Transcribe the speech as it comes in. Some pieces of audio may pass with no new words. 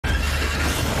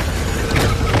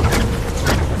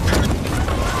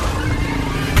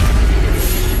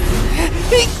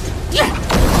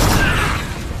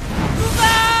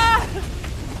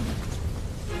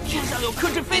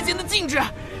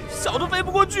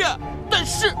去，但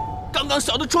是刚刚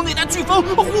小的冲那大飓风，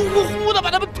呼呼呼的把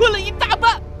他们吞了一大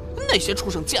半。那些畜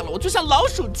生见了我就像老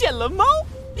鼠见了猫，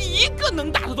一个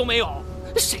能打的都没有。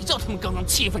谁叫他们刚刚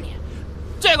欺负你？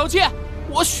这口气，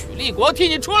我许立国替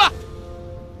你出了。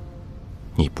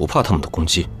你不怕他们的攻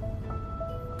击？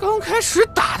刚开始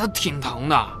打的挺疼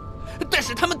的，但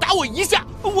是他们打我一下，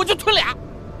我就吞俩。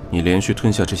你连续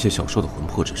吞下这些小兽的魂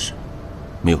魄之时，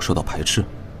没有受到排斥？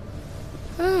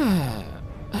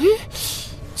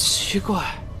奇怪，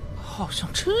好像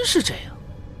真是这样。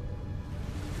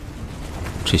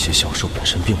这些小兽本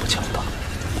身并不强大，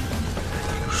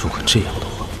如果这样的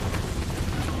话，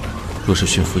若是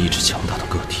驯服一只强大的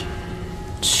个体，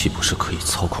岂不是可以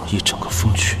操控一整个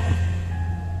蜂群？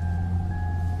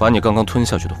把你刚刚吞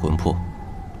下去的魂魄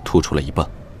吐出来一半。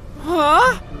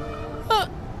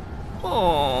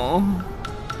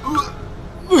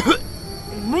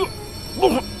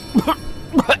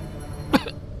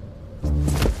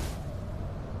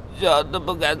小的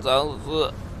不敢藏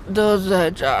私，都在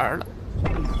这儿了。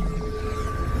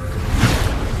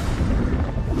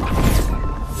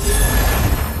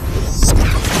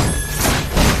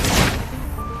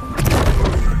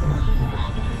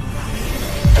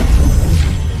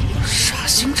傻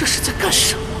星这是在干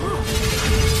什么？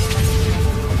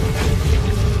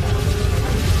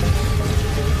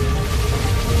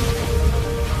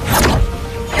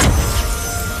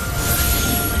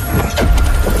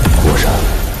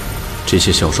这些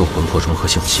小兽魂魄融合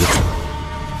性极好，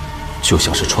就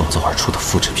像是创造而出的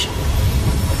复制品，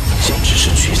简直是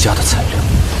绝佳的材料。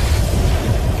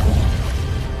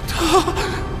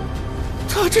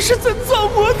他这是在造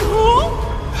魔头！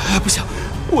不行，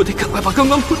我得赶快把刚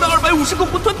刚吞的250个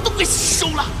魂团都给吸收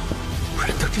了，不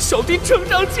然等这小弟成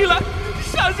长起来，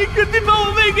傻星肯定把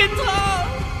我喂给他。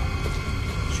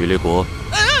许立国，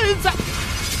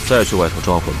再去外头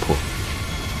抓魂魄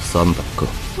，300个。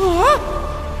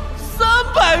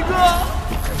300个！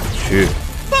去！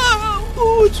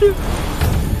我去。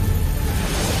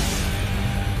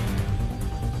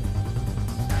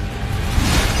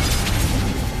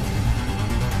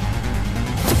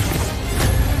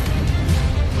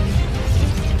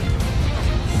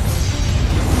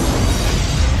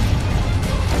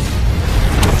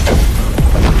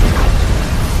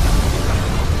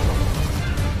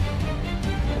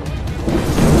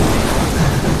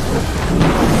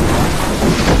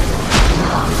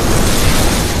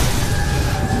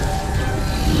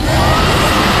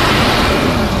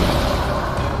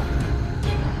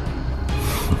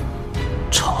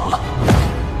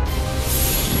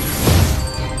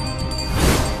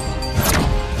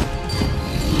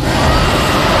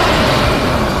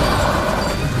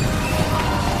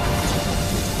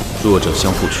弱者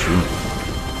相互取暖，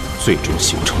最终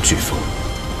形成飓风。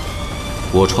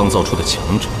我创造出的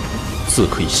强者，自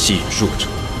可以吸引弱者，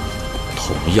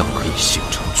同样可以形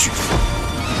成飓风。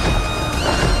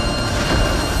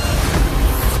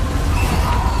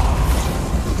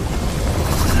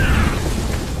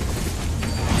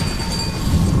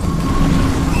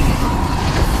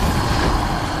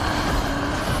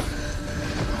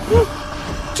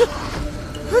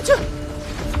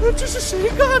这是谁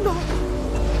干的？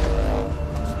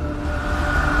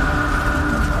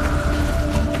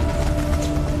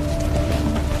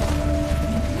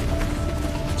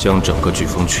将整个飓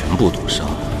风全部躲杀，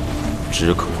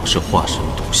只可能是化神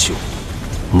独秀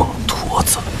孟驼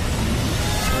子。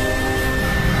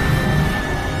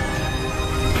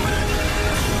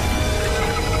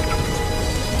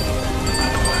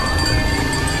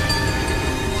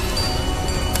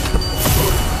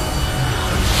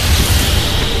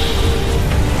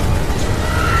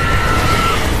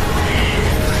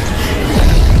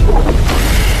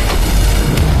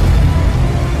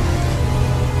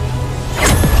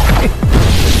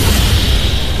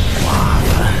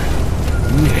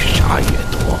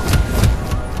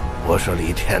我说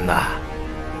李天呐，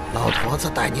老头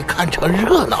子带你看场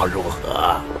热闹如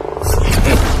何？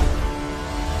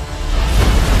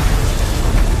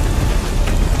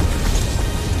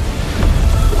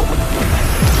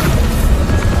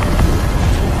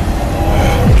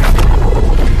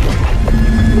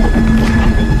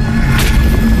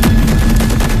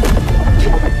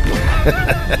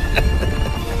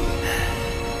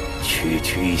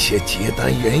区一些结丹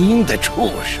元婴的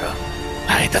畜生，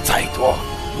来的再多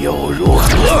又如何？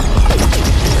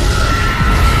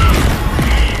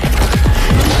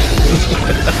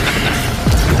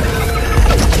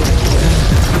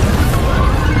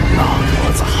老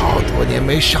头子好多年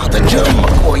没杀得这么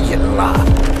过瘾了，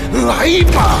来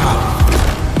吧！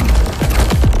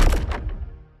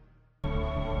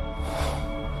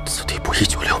此地不宜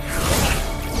久留。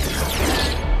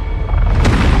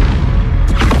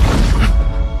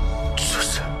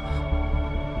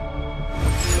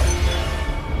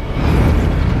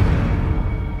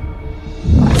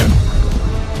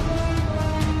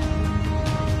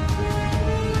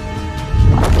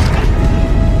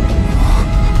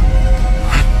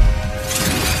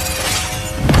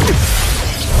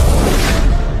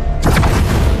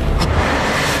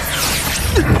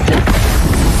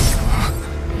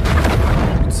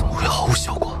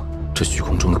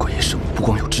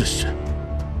有智识，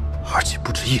而且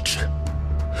不止一只。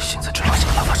现在只能想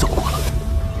办法生活了。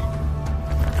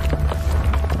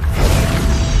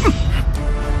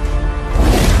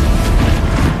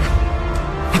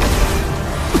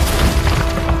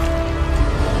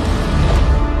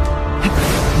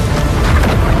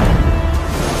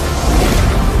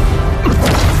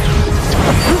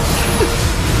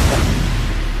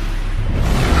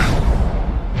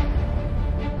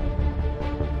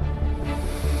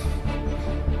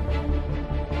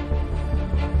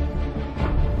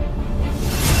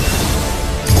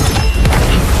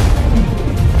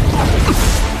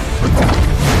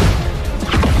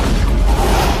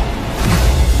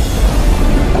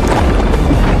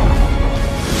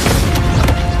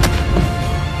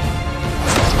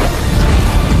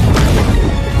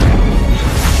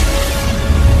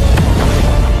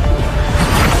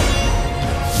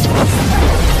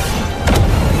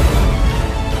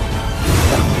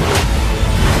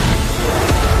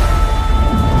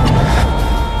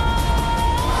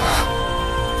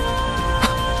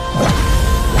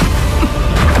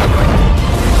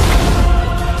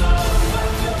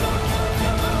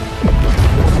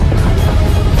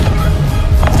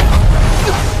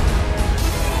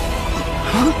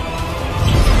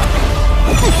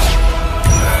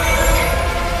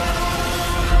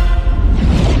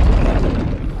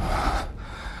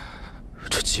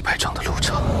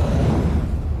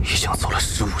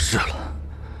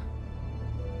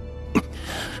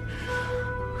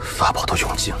法宝都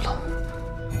用尽了，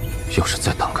要是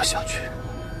再耽搁下去，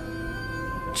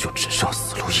就只剩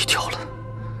死路一条了。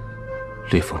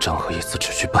裂缝张合一次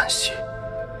只需半息，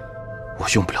我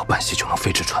用不了半息就能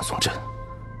飞至传送阵。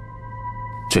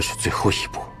这是最后一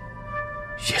步，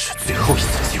也是最后一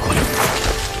次机会。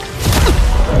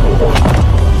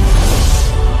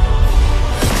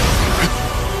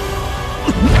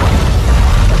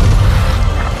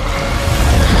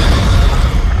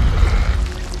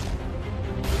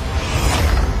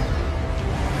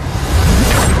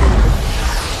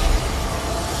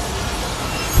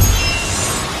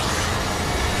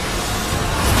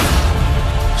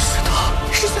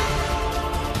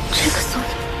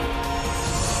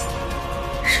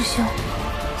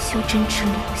修真之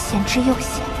路险之又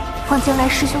险，望将来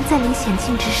师兄再临险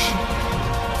境之时，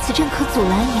此阵可阻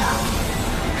拦也。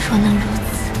若能如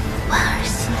此，万儿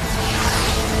心。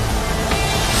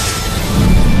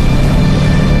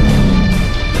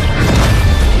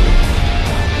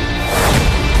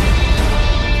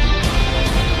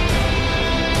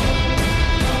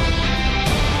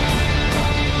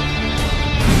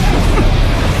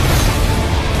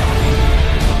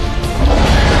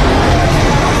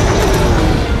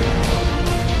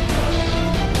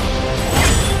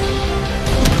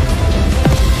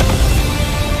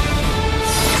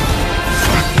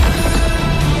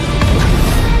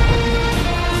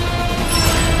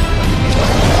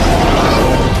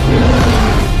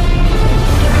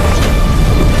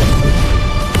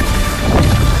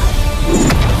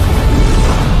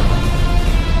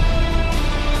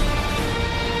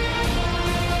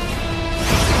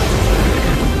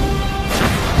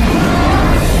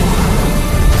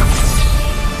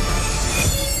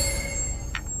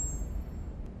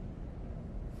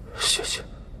谢谢。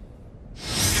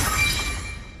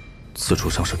此处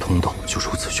上是通道就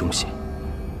如此凶险，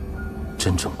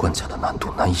真正关卡的难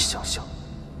度难以想象。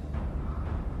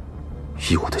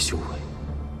以我的修为，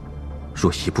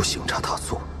若一步行差踏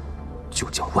错，就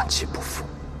将万劫不复。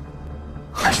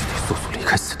还是得速速离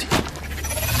开此地。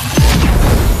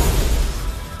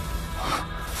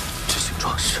执行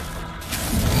壮士，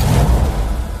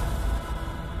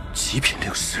极品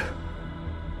灵石。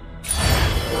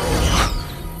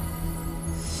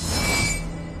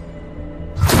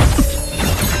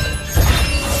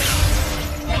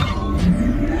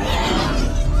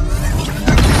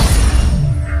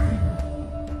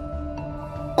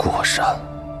果然，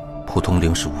普通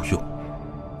灵石无用。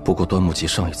不过端木吉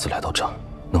上一次来到这儿，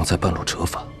能在半路折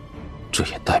返，这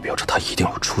也代表着他一定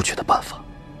有出去的办法。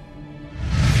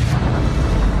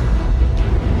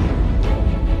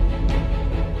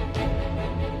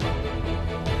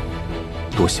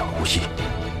多想无益。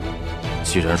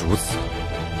既然如此，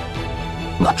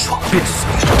那闯便是。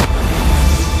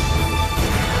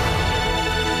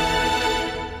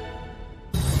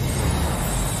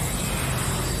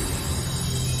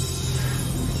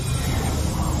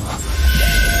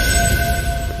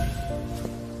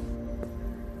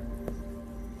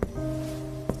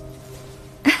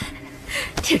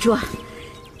铁柱，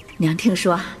娘听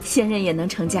说仙人也能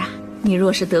成家，你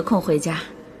若是得空回家，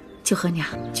就和娘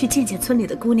去见见村里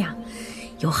的姑娘，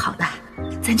有好的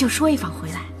咱就说一房回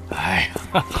来。哎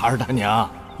呀，孩儿他娘，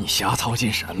你瞎操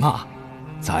心什么？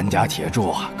咱家铁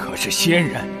柱可是仙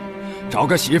人，找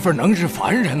个媳妇能是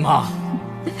凡人吗？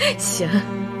行，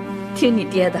听你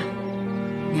爹的，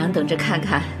娘等着看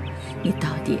看，你到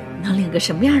底能领个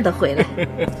什么样的回来。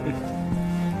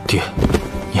爹，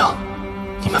娘，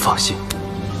你们放心，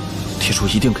铁柱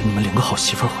一定给你们领个好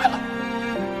媳妇回来。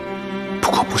不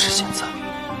过不是现在。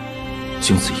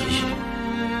经此一役，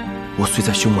我虽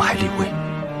在凶魔海立威，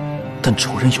但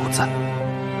仇人犹在。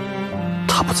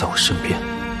他不在我身边，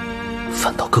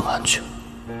反倒更安全。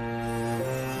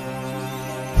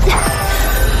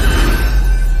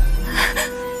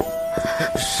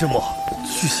师母，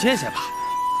去歇歇吧。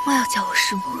莫要叫我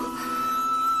师母。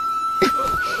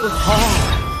好，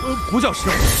不叫师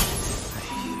母。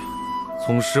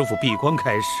从师傅闭关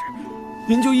开始，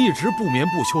您就一直不眠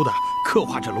不休地刻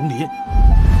画着龙鳞，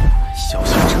小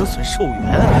心折损寿元。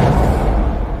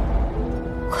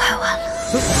快完了。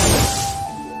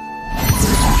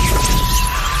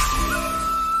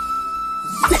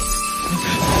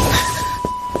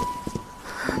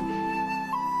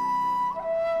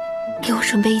给我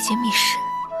准备一间密室。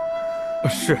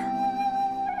是。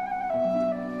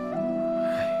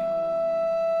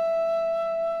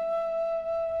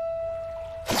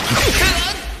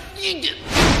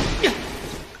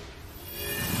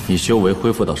你修为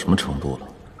恢复到什么程度了？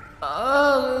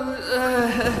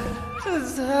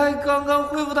才刚刚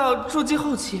恢复到筑基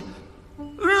后期，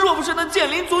若不是那剑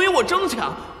灵总与我争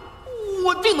抢，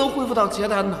我定能恢复到结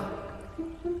丹的。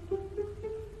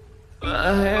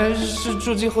是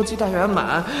筑基后期大圆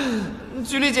满，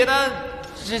距离结丹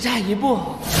只差一步。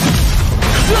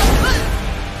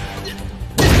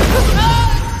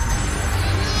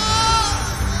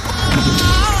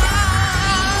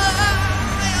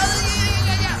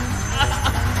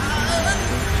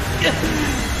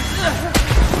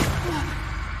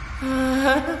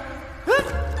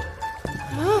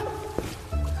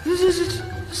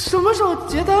什么时候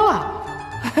结丹了？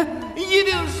一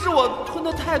定是我吞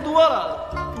的太多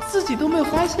了，自己都没有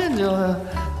发现就。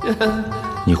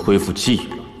你恢复记忆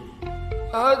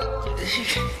了？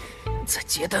在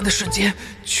结丹的瞬间，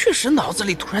确实脑子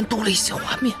里突然多了一些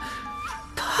画面。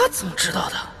他怎么知道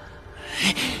的？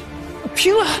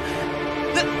拼了！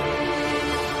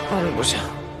不行，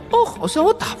好像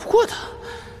我打不过他。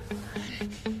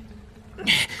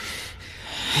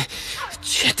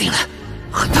决定了，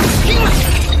和他拼了！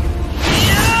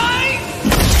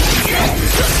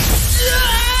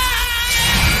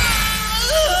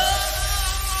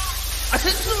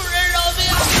主人饶命！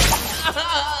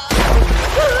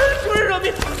主人饶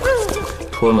命！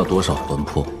吞了多少魂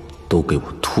魄，都给我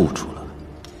吐出来！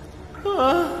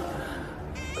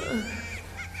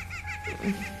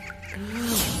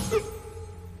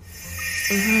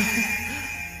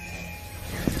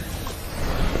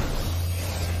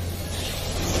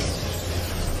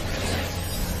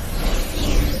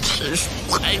真是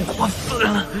太过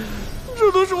分了！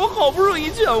这都是我好不容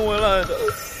易抢回来的，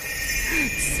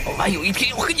早晚有一天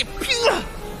要和你拼了！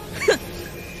哼！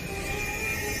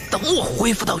等我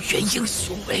恢复到元婴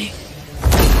修为。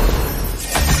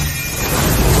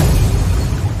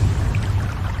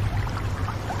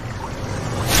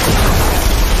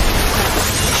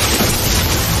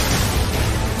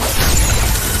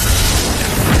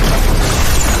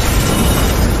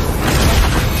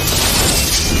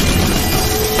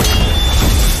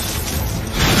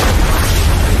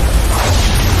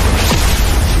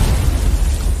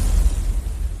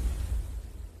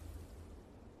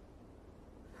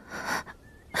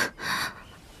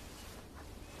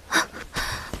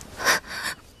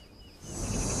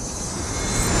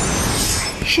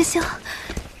师兄，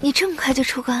你这么快就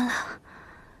出关了？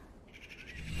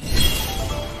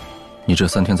你这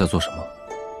3天在做什么？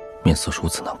面色如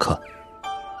此难看。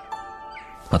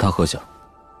把它喝下。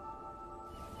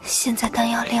现在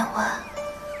丹药炼完，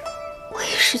我也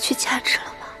失去价值了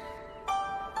吗？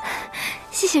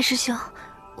谢谢师兄，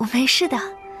我没事的，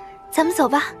咱们走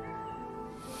吧。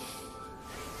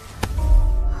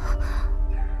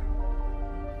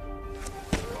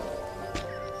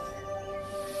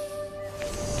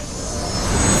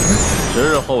10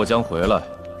日后我将回来，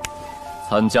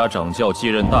参加掌教继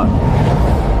任大礼。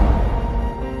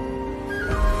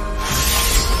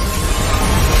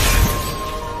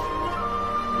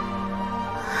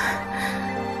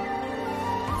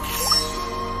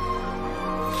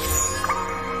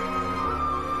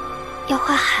要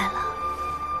化海了。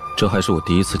这还是我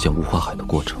第一次见雾化海的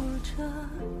过程。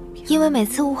因为每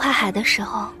次雾化海的时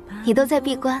候，你都在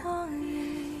闭关。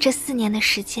这4年的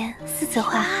时间，4次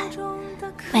化海。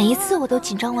每一次我都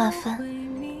紧张万分，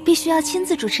必须要亲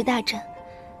自主持大阵，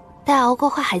待熬过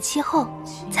化海期后，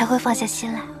才会放下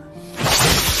心来。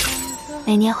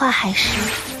每年画海时，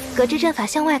隔着阵法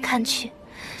向外看去，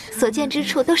所见之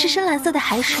处都是深蓝色的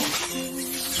海水，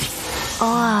偶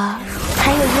尔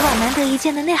还有以往难得一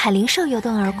见的内海灵兽游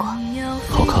动而过。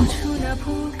好看吗？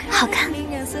好看。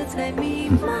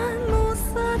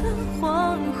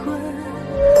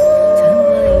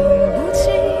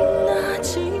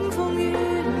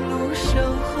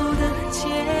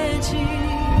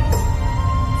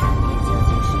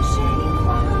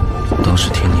当时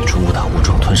天逆珠误打误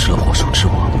撞吞噬了火兽之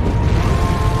王，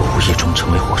我无意中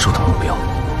成为火兽的目标，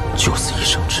九死一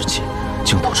生之际，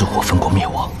竟导致火分国灭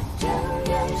亡，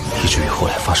以至于后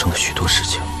来发生的许多事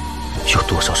情，有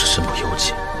多少是身不由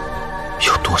己，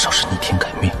有多少是逆天改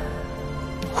命，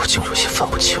我竟有些分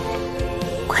不清了。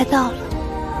快到了。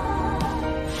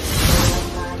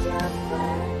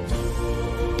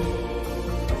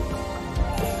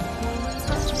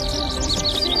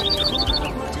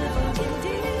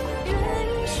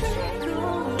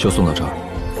就送到这儿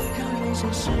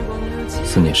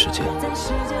，4年时间，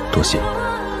多谢。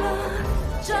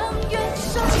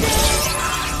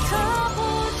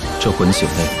这魂血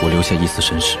内我留下一丝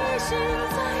神识，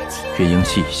月婴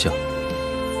期已下，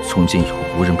从今以后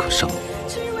无人可伤。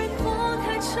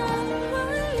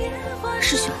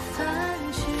师兄，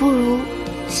不如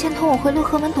先同我回洛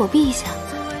河门躲避一下。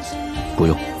不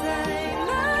用，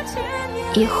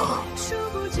以后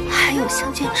还有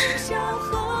相见之日。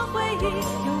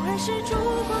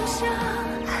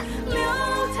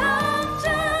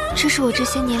这是我这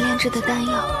些年炼制的丹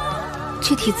药，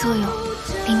具体作用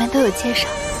里面都有介绍。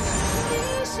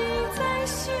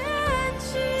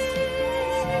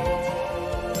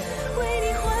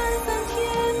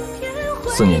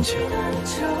4年前，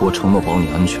我承诺保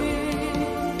你安全，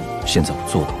现在我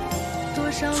做到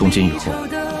了。从今以后，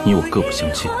你我各不相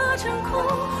欠。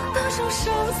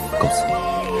告辞。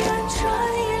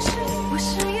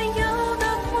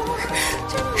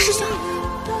师兄，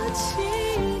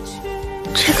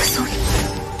这个送你。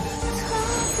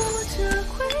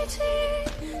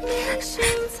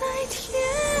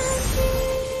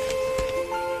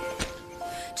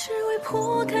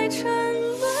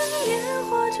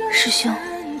师兄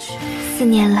，4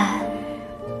年来，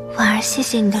婉儿谢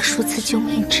谢你的数次救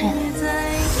命之恩。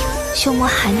修魔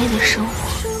海内的生活，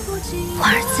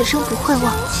婉儿此生不会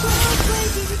忘记。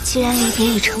既然离别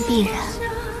已成必然，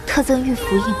特赠玉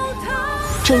符一枚。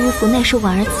这玉符内是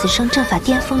婉儿此生阵法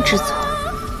巅峰之作，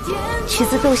取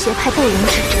自斗邪派斗灵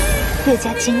之阵，略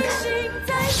加精改。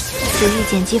此玉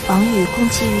简集防御与攻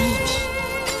击于一体，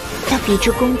但比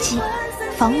之攻击，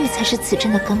防御才是此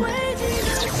阵的根本。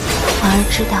婉儿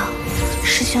知道，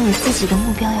师兄有自己的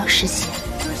目标要实现，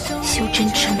修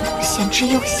真之路险之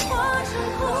又险。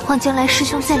望将来师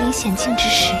兄再临险境之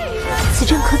时，此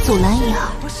阵可阻拦一二。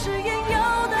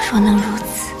若能如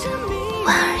此，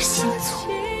婉儿心足。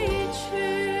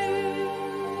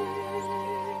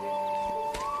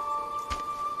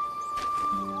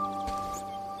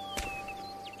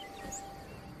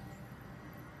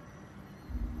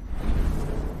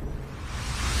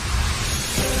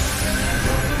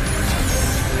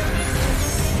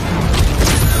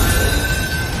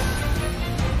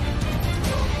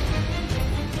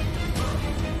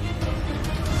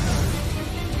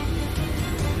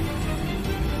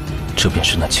这便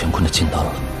是那乾坤的金丹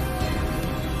了。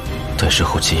待日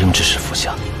后结婴之时服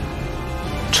下，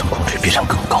成功率必然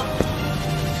更高。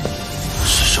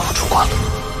是时候出关了。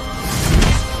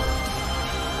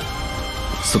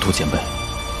司徒前辈，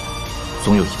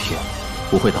总有一天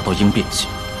我会达到婴变期，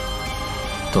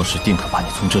到时定可把你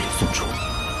从这里送出。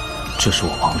这是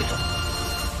我王林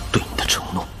对你的承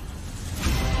诺。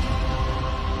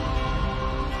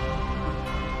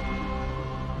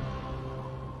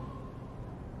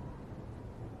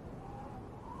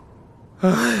哎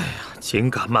呀，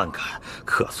紧赶慢赶，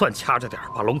可算掐着点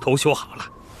把龙头修好了。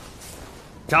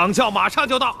掌教马上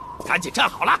就到，赶紧站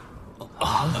好了。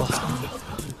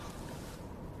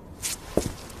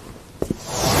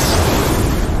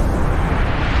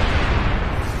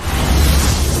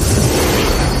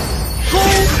恭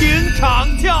迎掌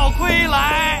教归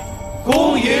来！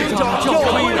恭迎掌教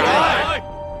归来！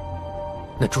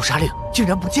那朱砂令竟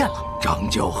然不见了！掌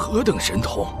教何等神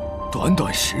通，短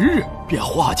短10日便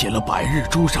化解了百日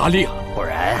朱砂令，不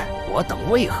然我等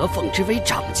为何奉之为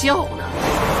掌教呢？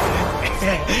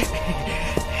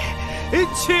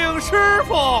请师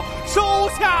傅收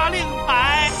下令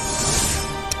牌。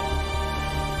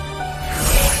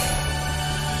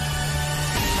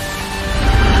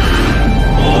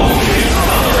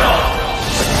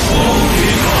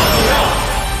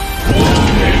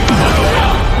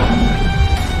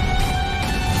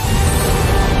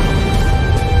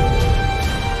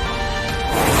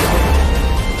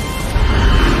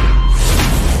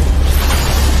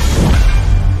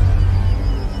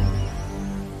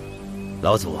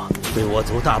老祖对我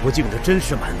族大不敬的真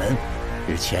实满门，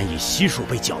日前已悉数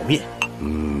被剿灭。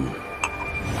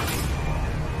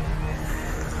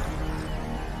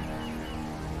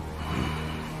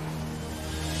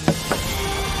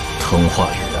藤化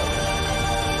元，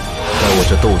待我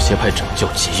这斗邪派掌教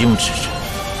结英之日，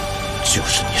就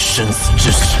是你身死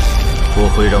之时，我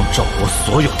会让赵国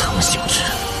所有藤姓之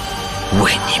人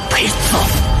为你陪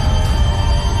葬。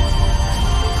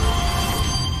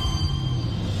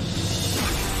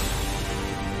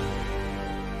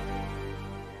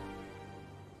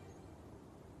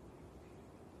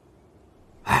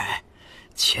哎，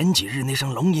前几日那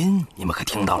声龙吟，你们可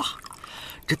听到了？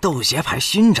这斗邪派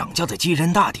新掌教的继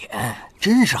任大典，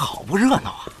真是好不热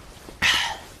闹啊！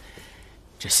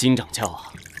这新掌教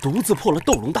啊，独自破了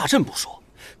斗龙大阵不说，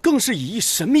更是以一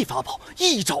神秘法宝，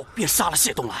一招便杀了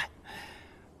谢东来。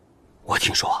我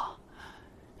听说啊，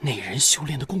那人修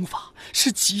炼的功法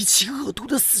是极其恶毒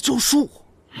的死咒术。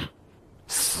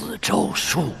死咒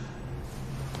术。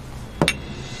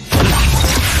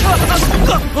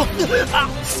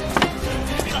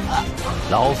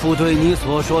老夫对你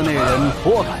所说那人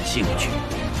颇感兴趣，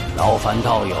劳烦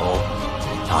道友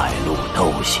带路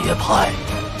斗邪派。